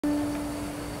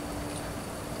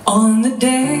On the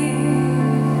day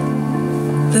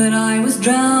that I was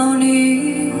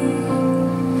drowning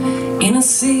in a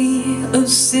sea of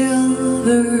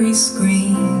silvery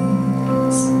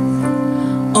screens,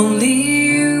 only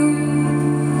you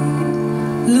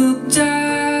looked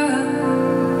up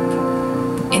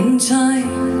in time.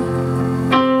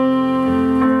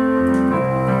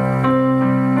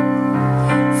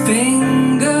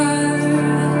 Fingers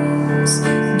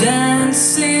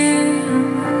dancing,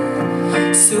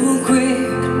 so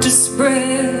quick to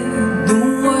spread the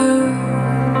word.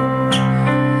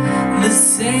 The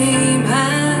same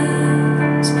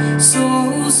hands,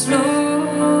 so slow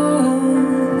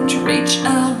to reach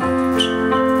out.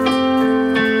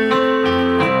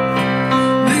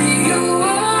 But you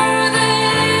were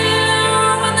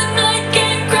there when the night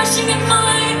came crashing at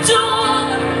my door,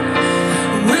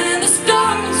 when the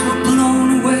stars were blown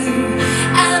away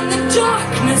and the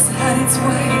darkness had its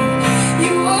way.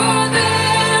 You were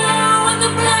there when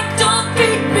the black dog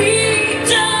beat me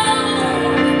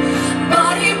down,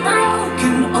 body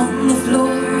broken on the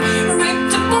floor,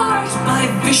 ripped apart by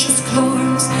vicious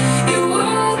claws. You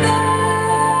were there,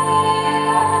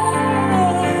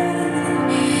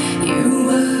 you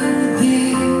were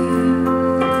there.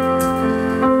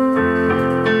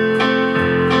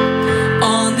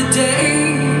 On the day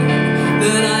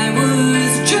that I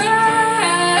was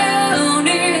drowning,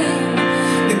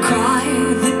 the cry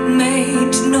that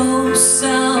made no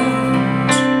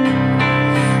sound,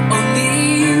 only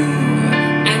you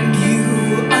and you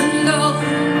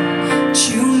alone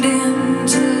tuned in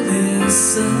to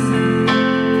listen.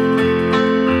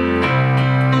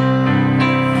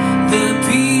 The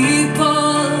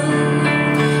people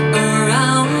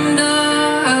around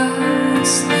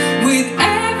us with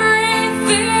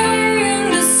everything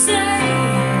to say,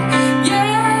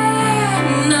 yeah,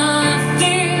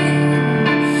 nothing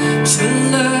to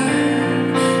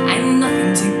learn and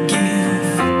nothing to give.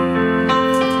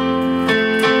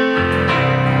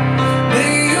 But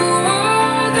you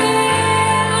were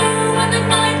there when the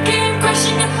night came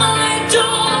crashing at my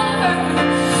door,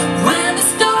 when the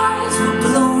stars were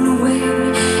blown away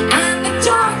and the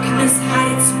darkness had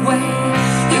its way.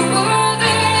 You were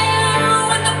there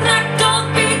when the black dog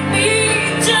beat me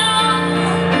down,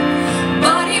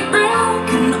 body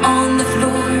broken on the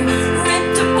floor,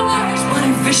 ripped apart by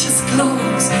vicious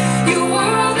claws. You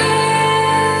were there,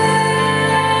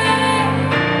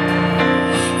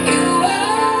 you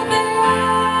were there,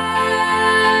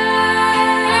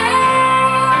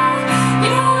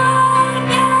 you were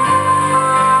there,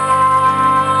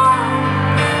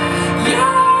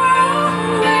 you're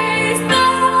always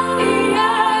there,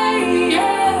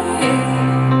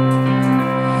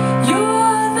 you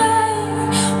were there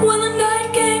when the night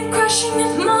came crashing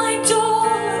at my door,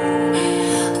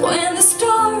 when the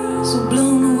stars were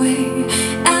blown away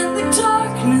and the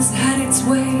darkness had its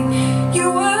way. You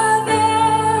were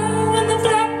there when the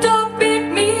black dog beat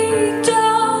me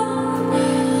down,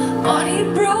 body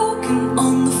broken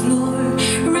on the floor,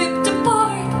 ripped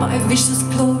apart by vicious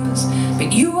claws.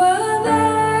 But you were there.